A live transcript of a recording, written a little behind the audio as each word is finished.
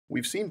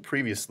We've seen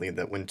previously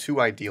that when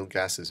two ideal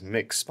gases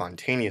mix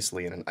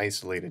spontaneously in an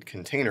isolated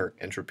container,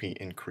 entropy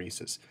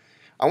increases.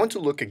 I want to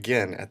look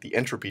again at the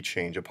entropy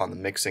change upon the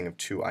mixing of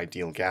two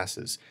ideal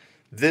gases.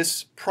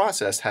 This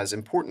process has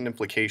important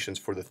implications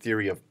for the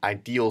theory of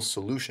ideal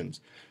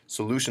solutions,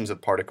 solutions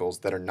of particles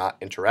that are not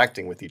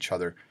interacting with each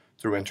other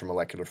through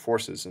intermolecular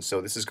forces. And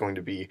so this is going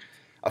to be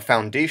a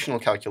foundational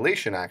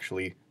calculation,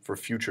 actually, for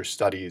future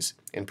studies,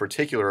 in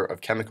particular of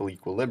chemical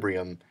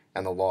equilibrium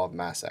and the law of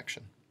mass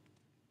action.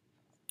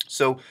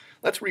 So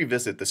let's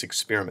revisit this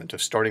experiment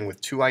of starting with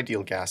two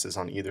ideal gases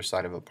on either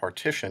side of a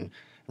partition,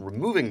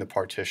 removing the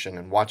partition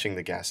and watching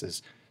the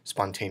gases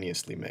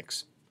spontaneously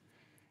mix.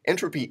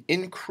 Entropy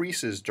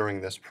increases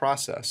during this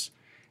process,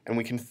 and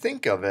we can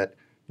think of it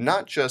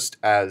not just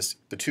as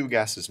the two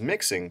gases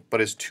mixing,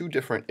 but as two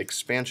different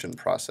expansion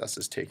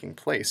processes taking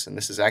place. And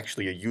this is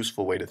actually a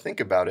useful way to think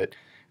about it,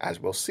 as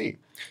we'll see.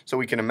 So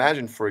we can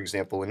imagine, for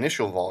example,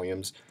 initial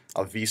volumes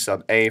of V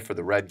sub A for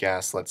the red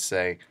gas, let's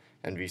say,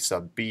 and V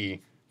sub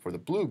B for the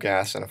blue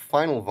gas, and a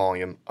final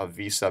volume of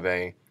V sub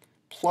A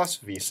plus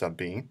V sub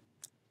B.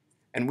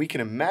 And we can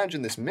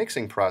imagine this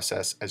mixing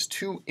process as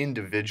two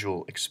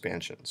individual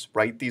expansions,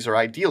 right? These are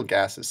ideal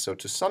gases, so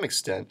to some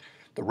extent,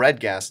 the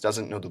red gas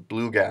doesn't know the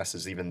blue gas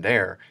is even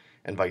there,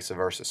 and vice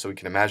versa. So we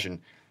can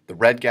imagine the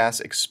red gas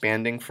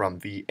expanding from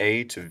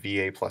VA to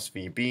VA plus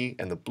VB,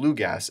 and the blue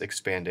gas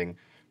expanding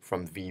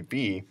from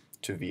VB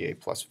to VA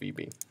plus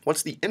VB.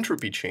 What's the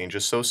entropy change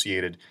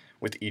associated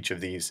with each of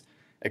these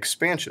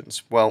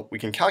expansions? Well, we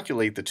can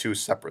calculate the two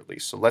separately.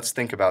 So let's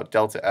think about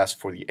delta S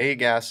for the A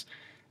gas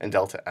and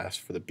delta S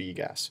for the B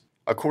gas.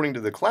 According to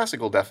the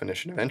classical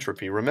definition of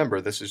entropy, remember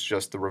this is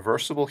just the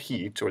reversible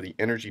heat, or the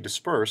energy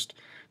dispersed,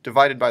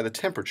 divided by the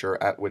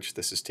temperature at which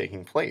this is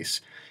taking place.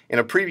 In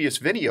a previous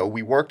video,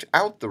 we worked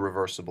out the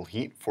reversible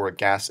heat for a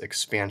gas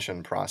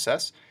expansion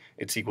process.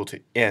 It's equal to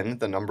N,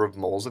 the number of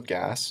moles of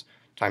gas,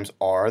 times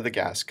R, the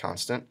gas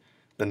constant,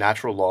 the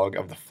natural log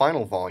of the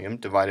final volume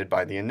divided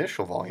by the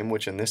initial volume,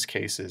 which in this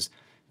case is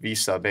V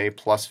sub A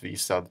plus V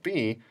sub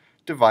B,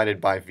 divided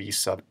by V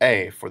sub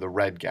A for the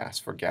red gas,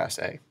 for gas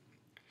A.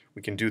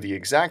 We can do the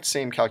exact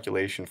same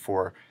calculation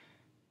for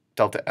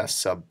delta S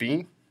sub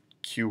B,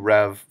 Q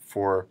rev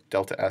for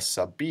delta S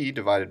sub B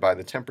divided by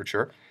the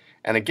temperature.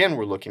 And again,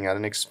 we're looking at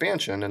an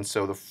expansion, and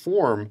so the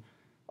form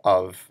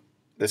of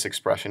this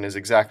expression is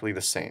exactly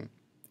the same.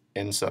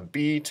 N sub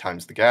B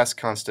times the gas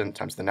constant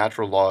times the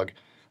natural log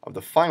of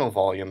the final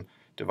volume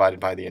divided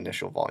by the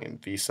initial volume,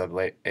 V sub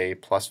A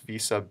plus V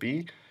sub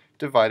B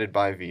divided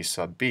by V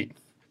sub B.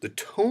 The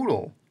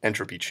total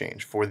entropy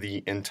change for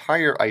the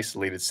entire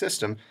isolated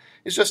system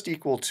is just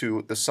equal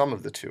to the sum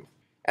of the two.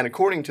 And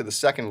according to the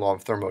second law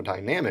of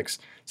thermodynamics,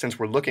 since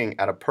we're looking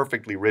at a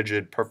perfectly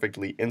rigid,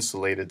 perfectly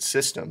insulated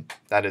system,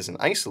 that is an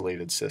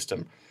isolated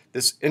system,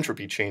 this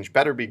entropy change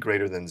better be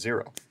greater than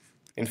zero.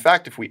 In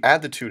fact, if we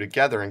add the two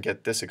together and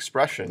get this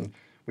expression,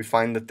 we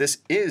find that this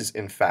is,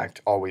 in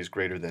fact, always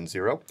greater than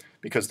zero,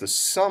 because the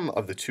sum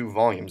of the two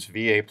volumes,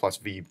 VA plus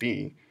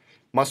VB,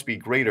 must be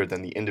greater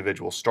than the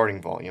individual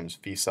starting volumes,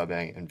 V sub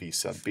A and V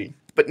sub B.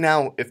 But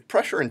now, if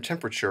pressure and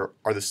temperature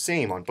are the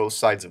same on both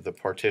sides of the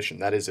partition,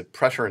 that is, if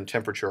pressure and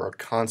temperature are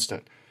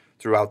constant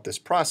throughout this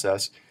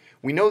process,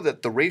 we know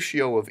that the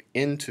ratio of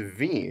N to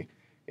V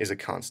is a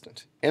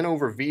constant. N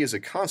over V is a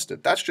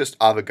constant. That's just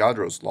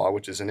Avogadro's law,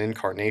 which is an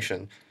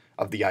incarnation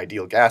of the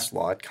ideal gas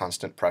law at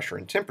constant pressure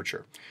and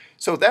temperature.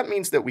 So that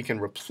means that we can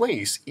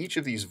replace each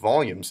of these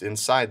volumes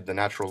inside the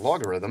natural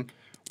logarithm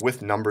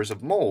with numbers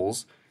of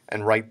moles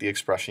and write the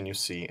expression you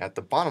see at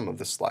the bottom of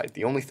the slide.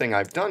 The only thing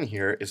I've done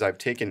here is I've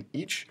taken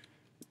each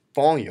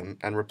volume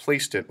and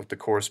replaced it with the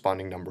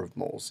corresponding number of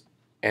moles.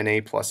 Na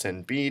plus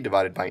Nb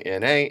divided by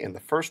Na in the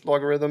first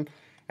logarithm,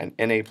 and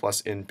Na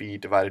plus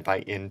Nb divided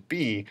by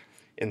Nb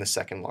in the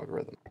second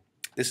logarithm.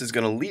 This is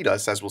going to lead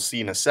us, as we'll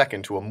see in a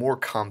second, to a more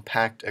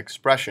compact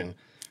expression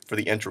for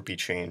the entropy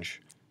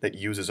change that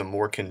uses a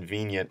more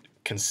convenient,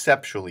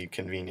 conceptually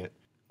convenient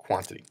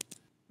quantity.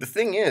 The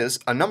thing is,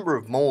 a number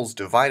of moles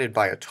divided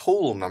by a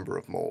total number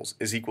of moles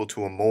is equal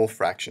to a mole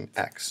fraction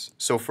x.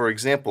 So for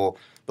example,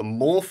 the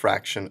mole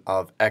fraction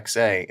of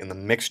Xa in the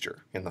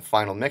mixture, in the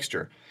final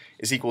mixture,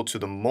 is equal to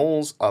the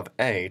moles of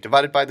A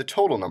divided by the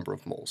total number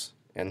of moles,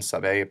 N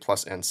sub A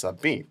plus N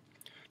sub B.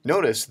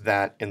 Notice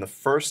that in the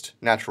first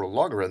natural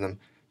logarithm,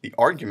 the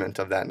argument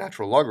of that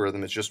natural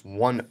logarithm is just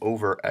 1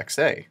 over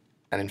Xa.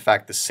 And in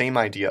fact, the same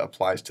idea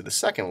applies to the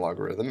second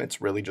logarithm.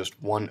 It's really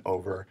just 1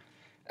 over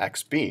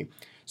xb.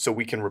 So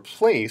we can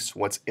replace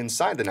what's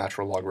inside the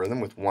natural logarithm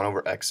with 1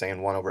 over xa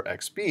and 1 over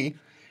xb,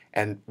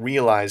 and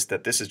realize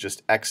that this is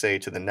just xa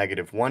to the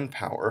negative 1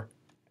 power,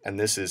 and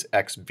this is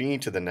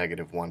xb to the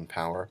negative 1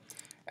 power,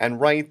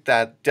 and write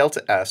that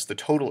delta S, the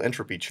total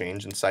entropy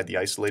change inside the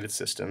isolated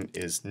system,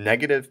 is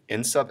negative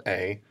N sub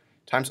A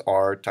times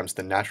R times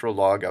the natural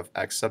log of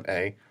x sub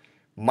A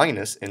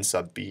minus N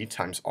sub B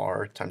times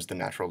R times the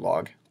natural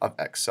log of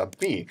x sub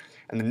B.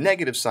 And the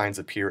negative signs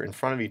appear in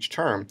front of each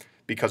term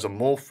because a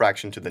mole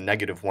fraction to the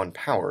negative 1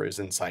 power is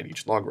inside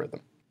each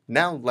logarithm.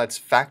 Now let's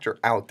factor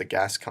out the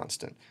gas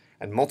constant.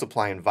 and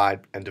multiply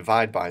and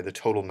divide by the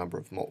total number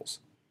of moles.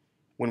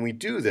 When we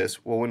do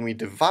this, well, when we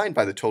divide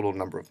by the total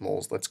number of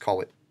moles, let's call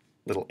it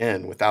little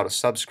n without a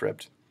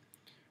subscript,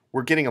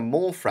 we're getting a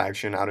mole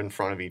fraction out in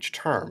front of each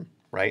term,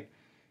 right?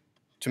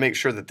 To make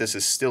sure that this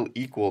is still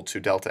equal to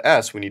delta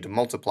S, we need to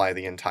multiply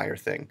the entire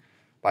thing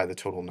by the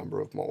total number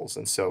of moles.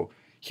 And so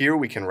here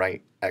we can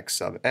write x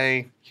sub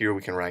A, here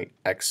we can write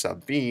x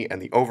sub B,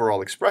 and the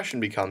overall expression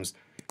becomes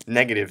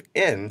negative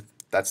n,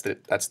 that's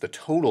the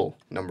total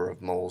number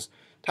of moles,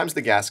 times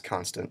the gas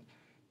constant,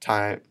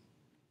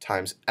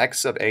 times x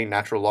sub A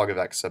natural log of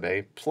x sub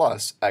A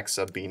plus x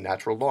sub B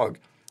natural log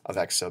of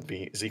x sub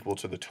B is equal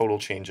to the total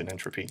change in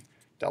entropy,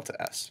 delta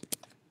S.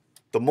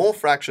 The mole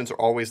fractions are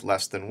always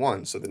less than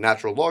 1, so the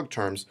natural log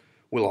terms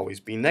will always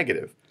be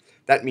negative.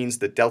 That means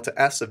that delta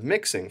S of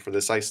mixing for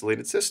this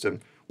isolated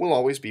system will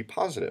always be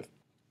positive.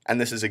 And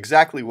this is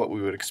exactly what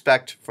we would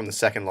expect from the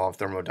second law of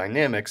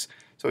thermodynamics,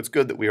 so it's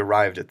good that we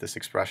arrived at this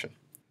expression.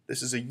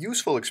 This is a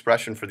useful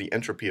expression for the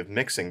entropy of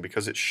mixing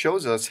because it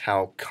shows us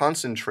how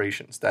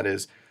concentrations, that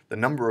is, the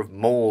number of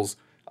moles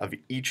of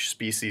each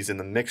species in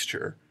the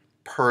mixture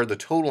per the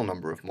total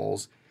number of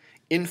moles,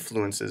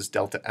 influences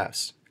delta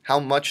S, how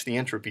much the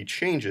entropy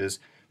changes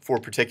for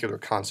particular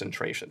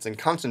concentrations. And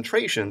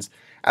concentrations,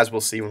 as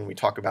we'll see when we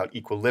talk about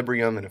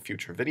equilibrium in a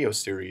future video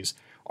series,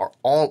 are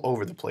all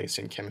over the place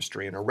in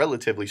chemistry and are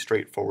relatively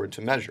straightforward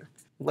to measure.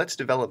 Let's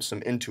develop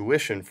some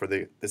intuition for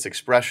this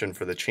expression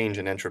for the change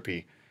in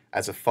entropy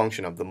as a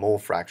function of the mole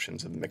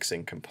fractions of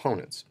mixing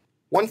components.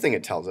 One thing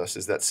it tells us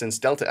is that since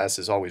delta S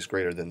is always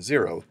greater than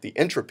 0, the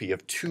entropy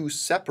of two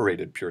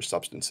separated pure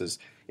substances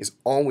is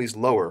always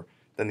lower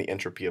than the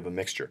entropy of a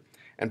mixture.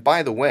 And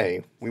by the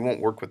way, we won't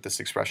work with this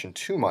expression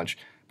too much,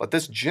 but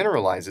this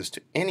generalizes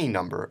to any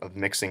number of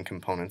mixing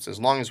components as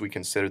long as we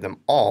consider them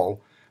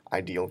all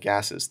ideal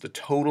gases. The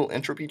total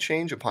entropy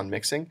change upon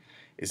mixing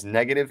is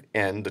negative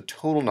n, the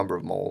total number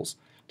of moles,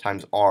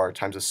 times R,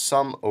 times a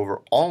sum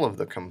over all of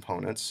the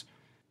components,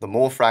 the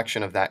mole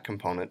fraction of that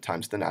component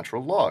times the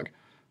natural log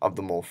of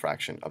the mole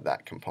fraction of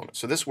that component.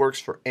 So this works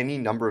for any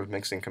number of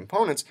mixing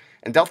components,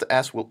 and delta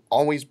S will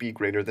always be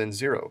greater than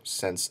 0,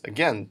 since,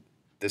 again,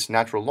 this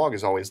natural log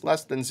is always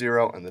less than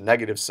 0, and the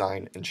negative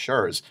sign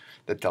ensures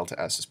that delta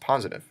S is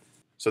positive.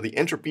 So the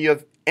entropy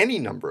of any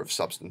number of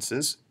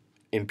substances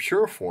in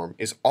pure form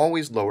is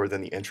always lower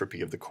than the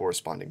entropy of the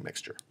corresponding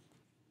mixture.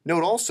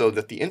 Note also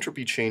that the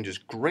entropy change is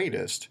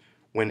greatest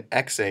when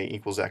XA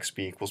equals XB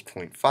equals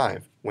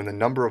 0.5, when the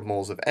number of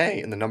moles of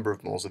A and the number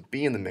of moles of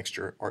B in the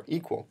mixture are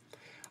equal.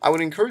 I would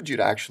encourage you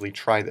to actually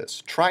try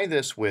this. Try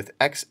this with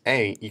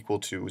XA equal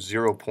to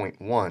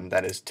 0.1,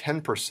 that is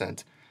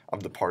 10%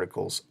 of the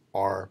particles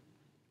are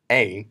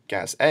A,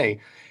 gas A,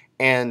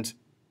 and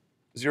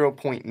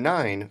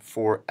 0.9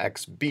 for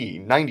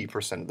XB,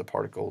 90% of the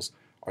particles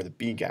are the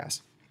B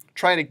gas.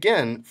 Try it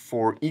again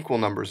for equal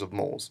numbers of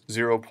moles,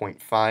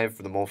 0.5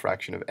 for the mole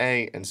fraction of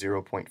A and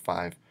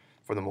 0.5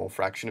 for the mole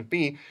fraction of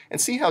B, and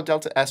see how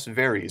delta S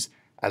varies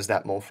as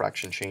that mole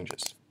fraction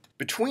changes.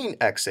 Between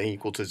XA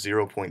equal to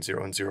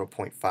 0.0 and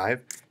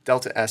 0.5,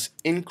 delta S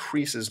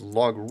increases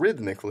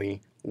logarithmically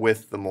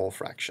with the mole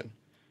fraction.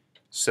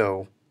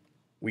 So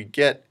we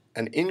get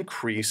an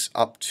increase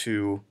up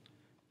to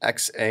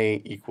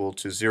XA equal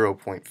to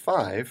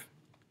 0.5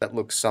 that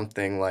looks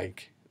something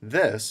like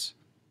this.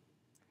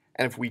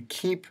 And if we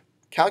keep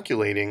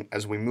calculating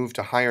as we move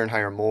to higher and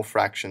higher mole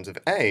fractions of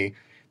A,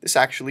 this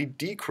actually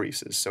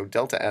decreases. So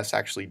delta S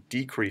actually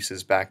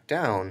decreases back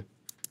down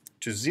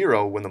to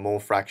 0 when the mole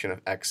fraction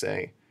of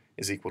XA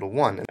is equal to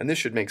 1. And this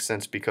should make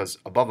sense because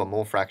above a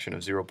mole fraction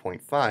of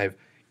 0.5,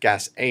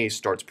 gas A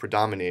starts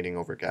predominating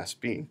over gas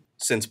B.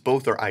 Since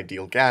both are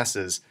ideal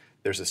gases,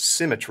 there's a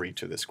symmetry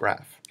to this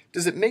graph.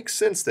 Does it make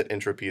sense that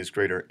entropy is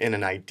greater in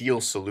an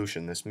ideal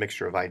solution, this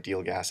mixture of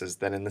ideal gases,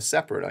 than in the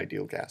separate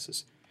ideal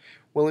gases?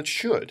 Well, it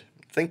should.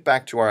 Think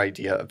back to our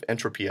idea of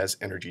entropy as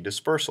energy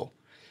dispersal.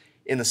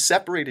 In the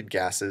separated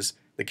gases,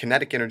 the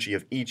kinetic energy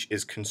of each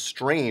is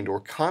constrained or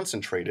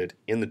concentrated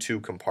in the two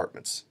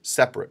compartments,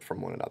 separate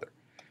from one another.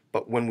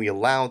 But when we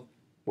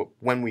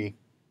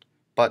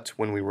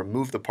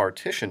remove the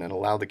partition and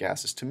allow the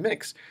gases to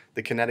mix,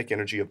 the kinetic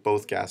energy of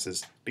both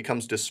gases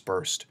becomes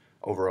dispersed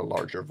over a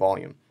larger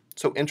volume.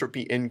 So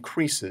entropy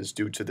increases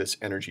due to this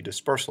energy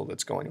dispersal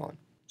that's going on.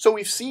 So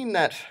we've seen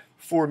that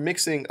for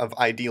mixing of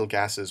ideal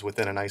gases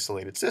within an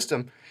isolated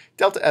system,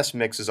 delta S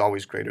mix is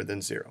always greater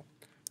than 0.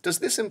 Does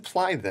this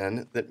imply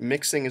then that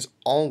mixing is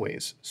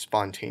always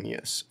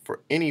spontaneous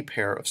for any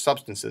pair of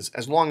substances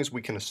as long as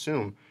we can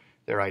assume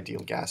they're ideal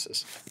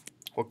gases?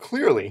 Well,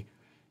 clearly,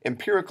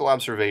 empirical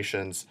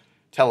observations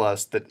tell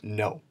us that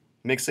no,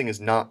 mixing is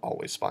not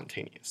always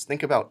spontaneous.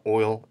 Think about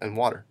oil and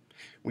water.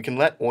 We can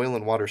let oil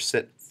and water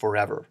sit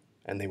forever,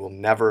 and they will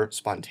never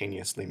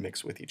spontaneously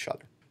mix with each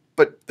other.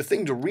 But the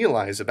thing to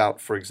realize about,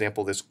 for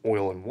example, this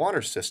oil and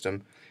water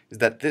system is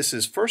that this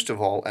is, first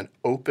of all, an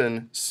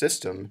open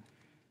system,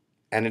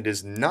 and it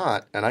is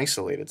not an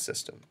isolated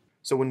system.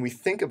 So when we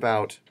think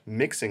about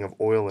mixing of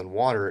oil and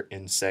water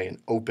in, say,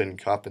 an open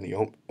cup in the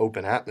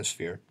open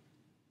atmosphere,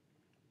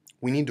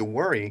 we need to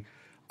worry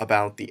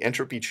about the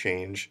entropy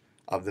change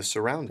of the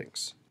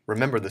surroundings.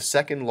 Remember, the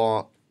second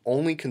law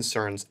only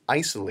concerns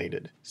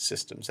isolated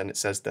systems, and it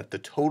says that the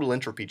total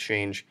entropy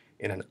change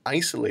in an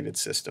isolated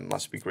system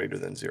must be greater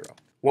than 0.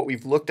 What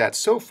we've looked at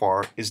so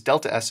far is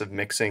delta S of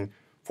mixing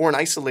for an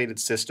isolated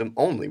system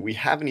only. We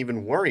haven't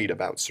even worried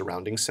about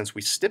surroundings since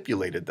we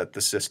stipulated that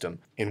the system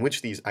in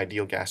which these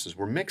ideal gases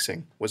were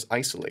mixing was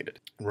isolated.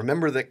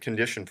 Remember that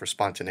condition for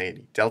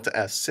spontaneity. Delta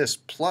S cis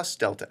plus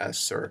delta S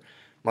sur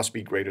must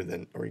be greater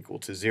than or equal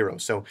to 0.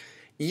 So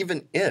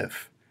even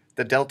if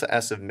the delta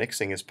S of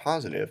mixing is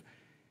positive,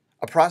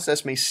 a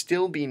process may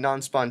still be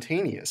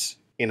non-spontaneous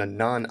in a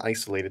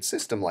non-isolated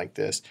system like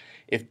this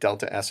if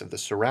delta S of the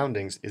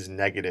surroundings is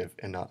negative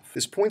enough.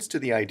 This points to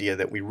the idea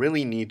that we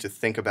really need to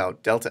think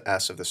about delta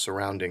S of the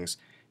surroundings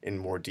in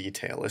more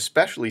detail,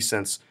 especially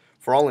since,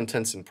 for all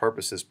intents and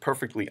purposes,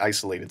 perfectly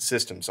isolated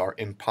systems are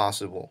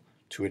impossible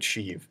to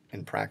achieve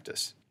in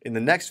practice. In the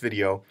next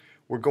video,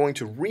 we're going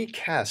to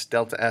recast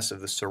delta S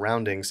of the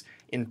surroundings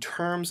in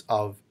terms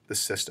of the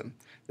system.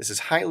 This is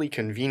highly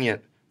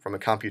convenient from a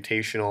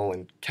computational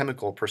and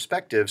chemical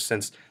perspective,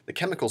 since the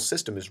chemical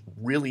system is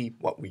really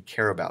what we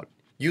care about.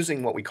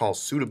 Using what we call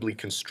suitably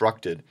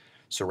constructed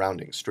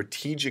surroundings,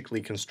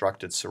 strategically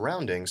constructed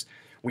surroundings,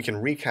 we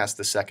can recast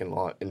the second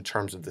law in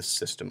terms of this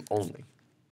system only.